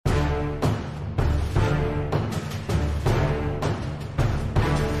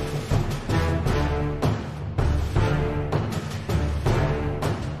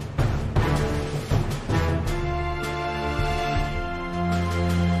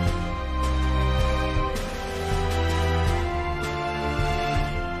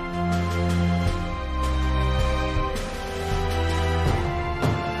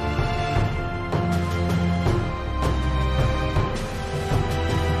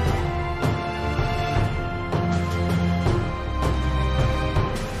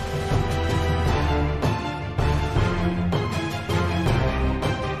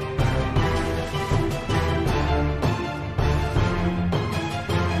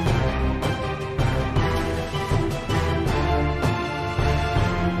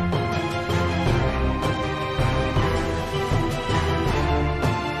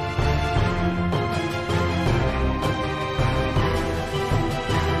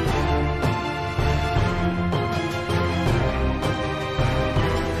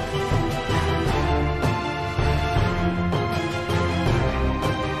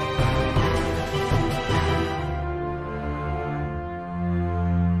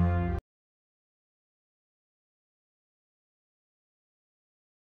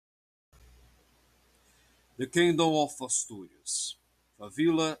The Kingdom of Asturias,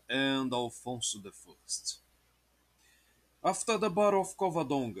 Favila and Alfonso I. After the Battle of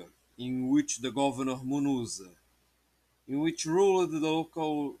Covadonga, in which the governor Munuza, in which ruled the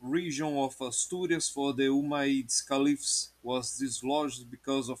local region of Asturias for the Umayyads Caliphs, was dislodged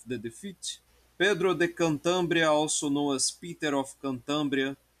because of the defeat, Pedro de Cantabria, also known as Peter of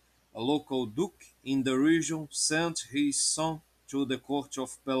Cantabria, a local duke in the region, sent his son to the court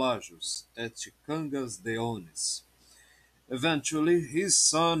of Pelagius at Cangas de Onis. Eventually, his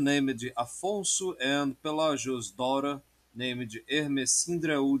son named Afonso and Pelagius' daughter named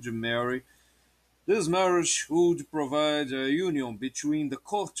Ermesindra would marry. This marriage would provide a union between the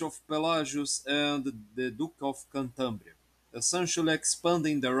court of Pelagius and the Duke of Cantabria, essentially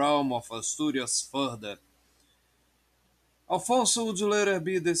expanding the realm of Asturias further. Alfonso would later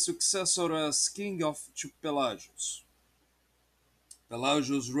be the successor as king of Pelagius.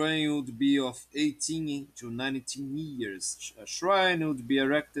 Pelagius' reign would be of 18 to 19 years. A shrine would be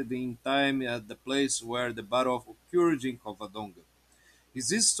erected in time at the place where the battle occurred in Covadonga. His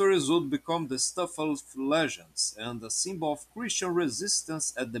histories would become the stuff of legends and a symbol of Christian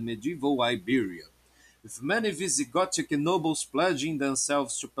resistance at the medieval Iberia, with many Visigothic nobles pledging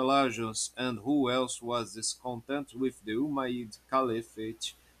themselves to Pelagius, and who else was discontent with the Umayyad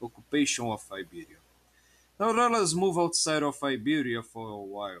Caliphate occupation of Iberia. Now let us move outside of Iberia for a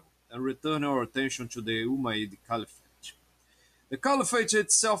while and return our attention to the Umayyad Caliphate. The Caliphate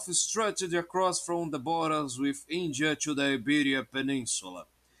itself stretched across from the borders with India to the Iberian Peninsula.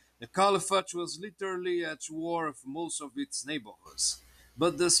 The Caliphate was literally at war with most of its neighborhoods.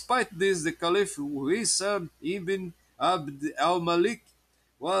 But despite this, the Caliph Wissam ibn Abd al-Malik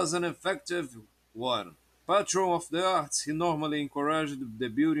was an effective one. Patron of the arts, he normally encouraged the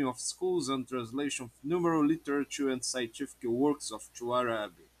building of schools and translation of numerous literature and scientific works to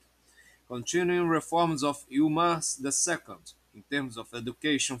Arabic, continuing reforms of Umar II in terms of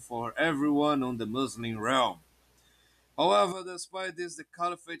education for everyone on the Muslim realm. However, despite this, the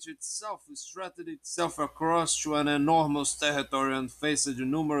Caliphate itself stretched itself across to an enormous territory and faced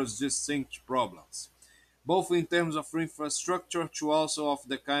numerous distinct problems, both in terms of infrastructure to also of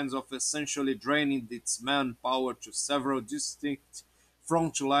the kinds of essentially draining its manpower to several distinct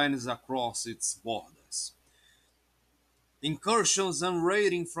front lines across its borders. Incursions and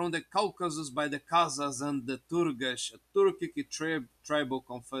raiding from the Caucasus by the Khazars and the Turgesh, a Turkic tribal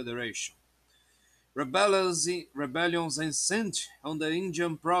confederation. Rebellions incensed on the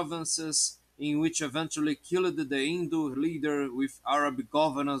Indian provinces, in which eventually killed the Hindu leader, with Arab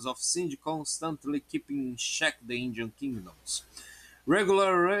governors of Sindh constantly keeping in check the Indian kingdoms.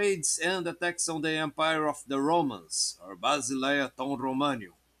 Regular raids and attacks on the empire of the Romans, or Basileia Ton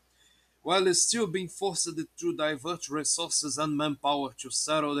Romanium, while still being forced to divert resources and manpower to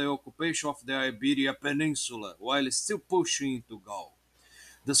settle the occupation of the Iberia Peninsula, while still pushing into Gaul.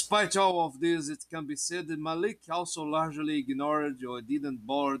 Despite all of this, it can be said that Malik also largely ignored or didn't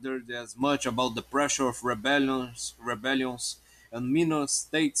bother as much about the pressure of rebellions and minor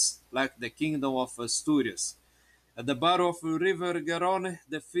states like the Kingdom of Asturias. At the Battle of River Garonne,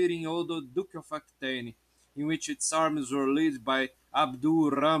 defeating Odo, Duke of Aquitaine, in which its armies were led by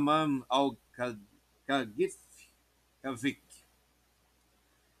Abdul Rahman al-Kagif,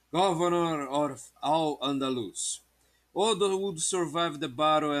 governor of Al-Andalus. Odo would survive the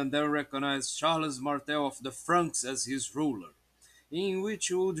battle and then recognize Charles Martel of the Franks as his ruler, in which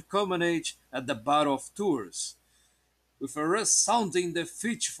he would culminate at the Battle of Tours, with a resounding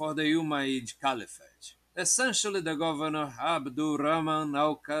defeat for the Umayyad Caliphate. Essentially, the governor Abdul Rahman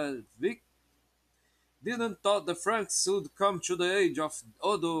al-Kavik didn't thought the Franks would come to the aid of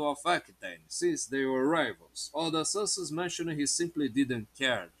Odo of Aquitaine, since they were rivals. Other sources mention he simply didn't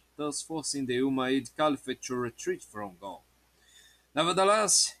care, thus forcing the Umayyad Caliphate to retreat from Gaul.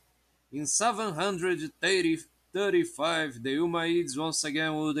 Nevertheless, in 735, the Umayyads once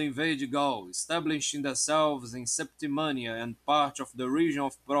again would invade Gaul, establishing themselves in Septimania and part of the region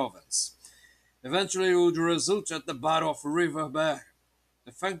of Provence. Eventually, it would result at the Battle of River Berg,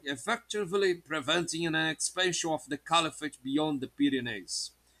 effectively preventing an expansion of the Caliphate beyond the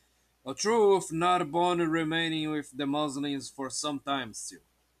Pyrenees. Although with Narbonne remaining with the Muslims for some time still.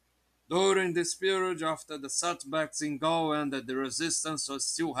 During this period, after the setbacks in Gaul and the resistance was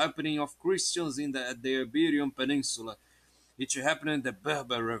still happening of Christians at the Iberian Peninsula, it happened the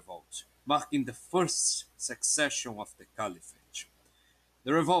Berber Revolt, marking the first succession of the Caliphate.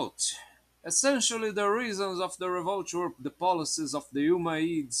 The revolt. Essentially, the reasons of the revolt were the policies of the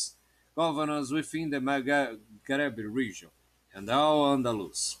Umayyads governors within the Maghreb region and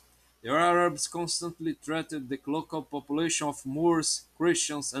Al-Andalus. The Arabs constantly threatened the local population of Moors,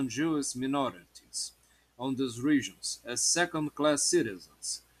 Christians, and Jewish minorities. on these regions as second-class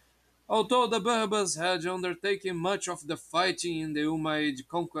citizens. Although the Berbers had undertaken much of the fighting in the Umayyad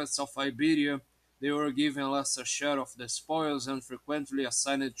conquest of Iberia, they were given a lesser share of the spoils and frequently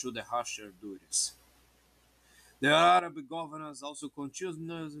assigned to the harsher duties. The Arab governors also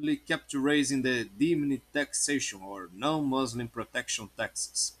continuously kept raising the dhimmi taxation or non-Muslim protection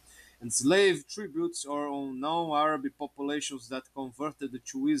taxes, and slave tributes on non-Arab populations that converted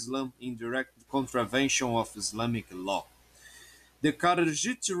to Islam in direct contravention of Islamic law. The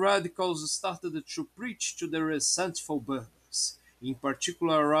Kharijite radicals started to preach to the resentful Berbers, in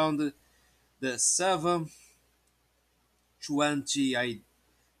particular around the 720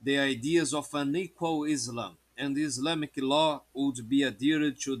 the ideas of an equal Islam and Islamic law would be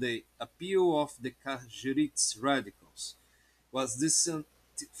adhered to the appeal of the Kharijite radicals was decent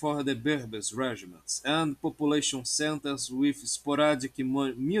for the Berbers regiments and population centers with sporadic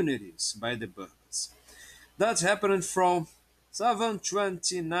immunities by the Berbers. That happened from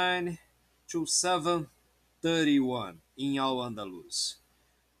 729 to 731 in Al-Andalus,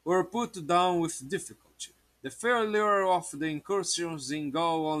 were put down with difficulty. The failure of the incursions in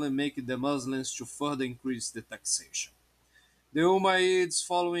Gaul only made the Muslims to further increase the taxation. The Umayyads,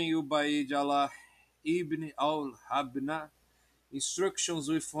 following Ubayd Allah ibn al-Habna, instructions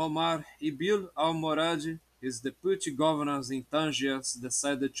with Omar ibn al-Murad, his deputy governors in Tangier,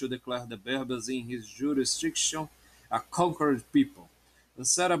 decided to declare the Berbers in his jurisdiction a conquered people, and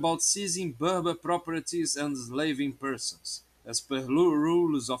set about seizing Berber properties and enslaving persons, as per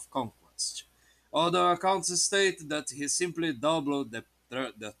rules of conquest. Other accounts state that he simply doubled the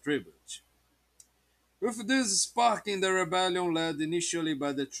tribute. With this spark in the rebellion led initially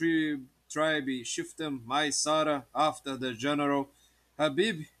by the tribe chieftain Maysara after the general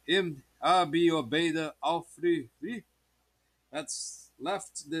Habib ibn Abi Obeidah al-Friri had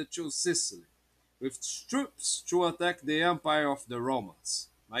left to Sicily, with troops to attack the empire of the Romans.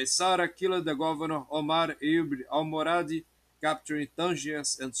 Maysara killed the governor Omar ibn al-Muradi, capturing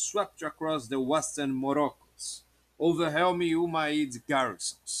Tangiers and swept across the western Moroccos, overwhelming Umayyad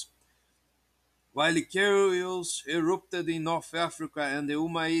garrisons. While chaos erupted in North Africa and the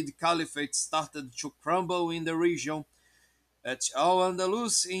Umayyad Caliphate started to crumble in the region, at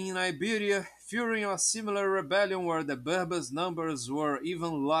Al-Andalus in Iberia, fearing a similar rebellion where the Berbers' numbers were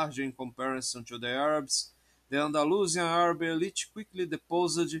even larger in comparison to the Arabs, the Andalusian Arab elite quickly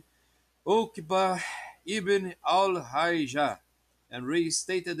deposed Uqba ibn al-Hajjaj and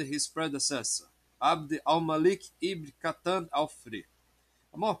reinstated his predecessor, Abd al-Malik ibn Qatan al-Fri,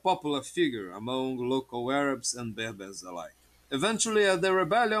 a more popular figure among local Arabs and Berbers alike. Eventually, as the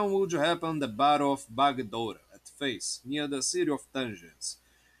rebellion would happen, the Battle of Bagdora at Fez, near the city of Tangiers,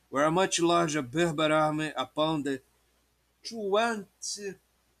 where a much larger Berber army upon the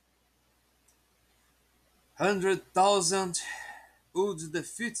 200,000 would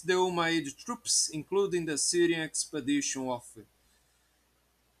defeat the Umayyad troops, including the Syrian expedition of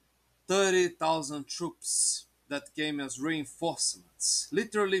 30,000 troops that came as reinforcements,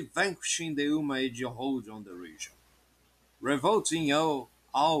 literally vanquishing the Umayyad hold on the region, revolting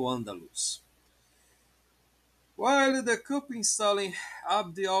Al-Andalus. While the coup installing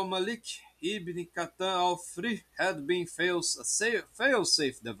Abd al-Malik ibn Qatan al-Fri had been a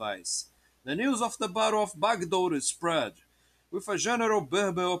fail-safe device, the news of the Battle of Bagdad spread, with a general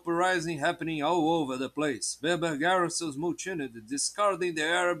Berber uprising happening all over the place. Berber garrisons mutinied, discarding the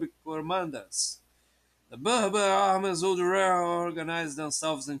Arabic commanders. The Berber armies would reorganize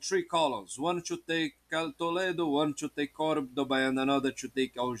themselves in three columns, one to take Toledo, one to take Cordoba, and another to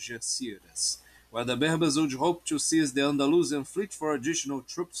take Algeciras, where the Berbers would hope to seize the Andalusian fleet for additional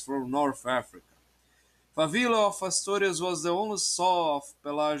troops from North Africa. Favila of Asturias was the only son of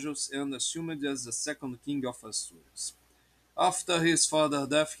Pelagius and assumed as the second king of Asturias. After his father's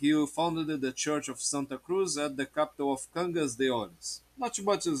death, he founded the Church of Santa Cruz at the capital of Cangas de Onís. Not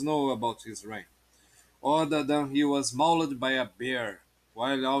much is known about his reign, other than he was mauled by a bear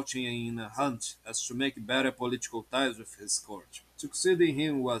while out in a hunt as to make better political ties with his court. Succeeding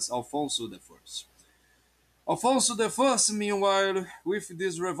him was Alfonso I. Alfonso I, meanwhile, with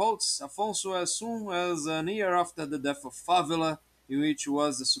these revolts, Alfonso, as soon as a year after the death of Favila, in which he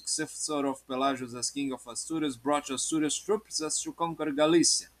was the successor of Pelagius as king of Asturias, brought Asturias troops as to conquer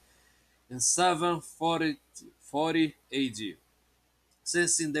Galicia in 740 AD,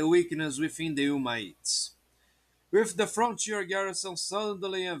 sensing the weakness within the Umayyads. With the frontier garrison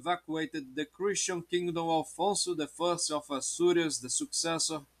suddenly evacuated, the Christian kingdom Alfonso I of Asturias, the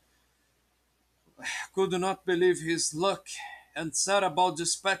successor, could not believe his luck and set about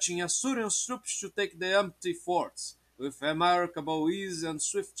dispatching Asturian troops to take the empty forts with remarkable ease and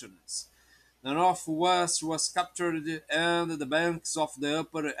swiftness. The northwest was captured, and the banks of the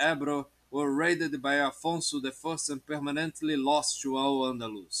upper Ebro were raided by Alfonso I and permanently lost to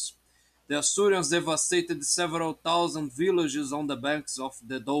Al-Andalus. The Asturians devastated several thousand villages on the banks of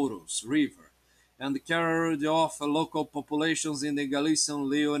the Douros River and carried off local populations in the Galician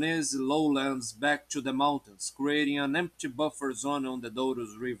Leonese lowlands back to the mountains, creating an empty buffer zone on the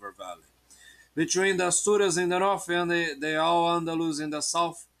Douros River valley. Between the Asturias in the north and the Al-Andalus in the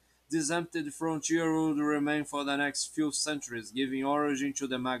south, this empty frontier would remain for the next few centuries, giving origin to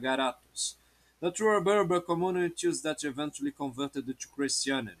the Magaratos, the true Berber communities that eventually converted to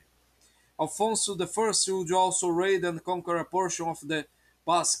Christianity. Alfonso I would also raid and conquer a portion of the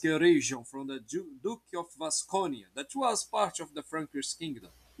Basque region from the Duke of Vasconia, that was part of the Frankish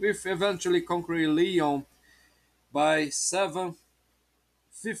kingdom, with eventually conquering Leon by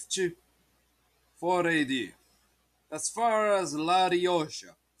 754 AD. As far as La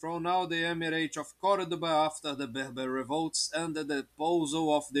Rioja, from now the Emirate of Cordoba after the Berber revolts and the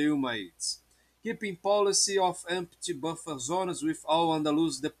deposal of the Umayyads, keeping policy of empty buffer zones with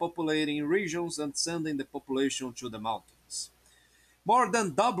Al-Andalus depopulating regions and sending the population to the mountains. More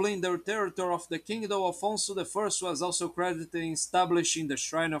than doubling the territory of the kingdom, Alfonso I was also credited in establishing the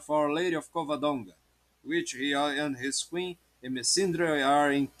shrine of Our Lady of Covadonga, which he and his queen Emesindra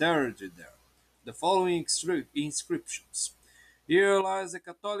are interred there. The following inscriptions. Here lies the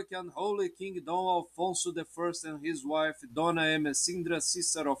Catholic and Holy King Don Alfonso I and his wife Dona Emesindra,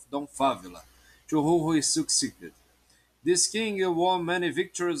 sister of Don Favila, to whom he succeeded. This king won many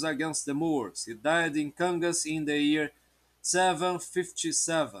victories against the Moors. He died in Cangas in the year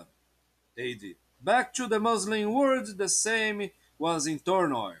 757 AD. Back to the Muslim world, the same was in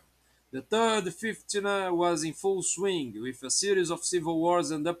turmoil. The third fifteenth was in full swing, with a series of civil wars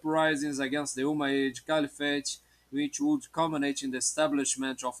and uprisings against the Umayyad Caliphate, which would culminate in the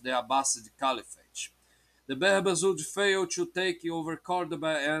establishment of the Abbasid Caliphate. The Berbers would fail to take over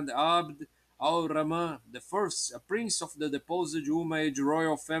Cordoba, and Abd al-Rahman I, a prince of the deposed Umayyad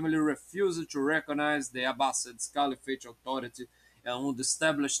royal family, refused to recognize the Abbasid Caliphate authority and would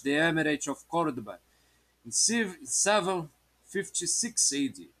establish the Emirate of Cordoba in 756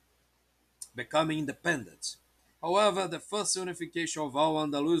 AD, becoming independent. However, the first unification of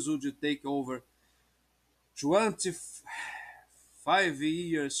Al-Andalus would take over 25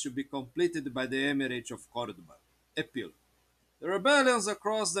 years to be completed by the Emirate of Cordoba. Epilogue. The rebellions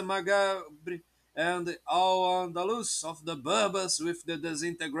across the Maghreb and Al-Andalus of the Berbers with the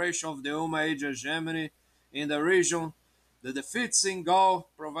disintegration of the Umayyad hegemony in the region, the defeats in Gaul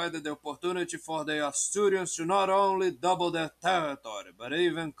provided the opportunity for the Asturians to not only double their territory, but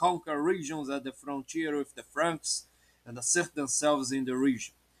even conquer regions at the frontier with the Franks and assert themselves in the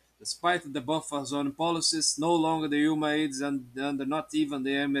region. Despite the buffer zone policies, no longer the Umayyads and not even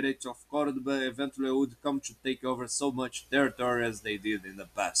the Emirate of Cordoba eventually would come to take over so much territory as they did in the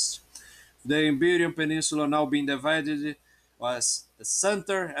past. The Iberian Peninsula now being divided was the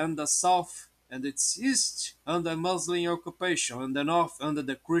center and the south, and its east under Muslim occupation, and the north under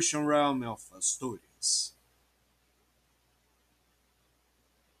the Christian realm of Asturias.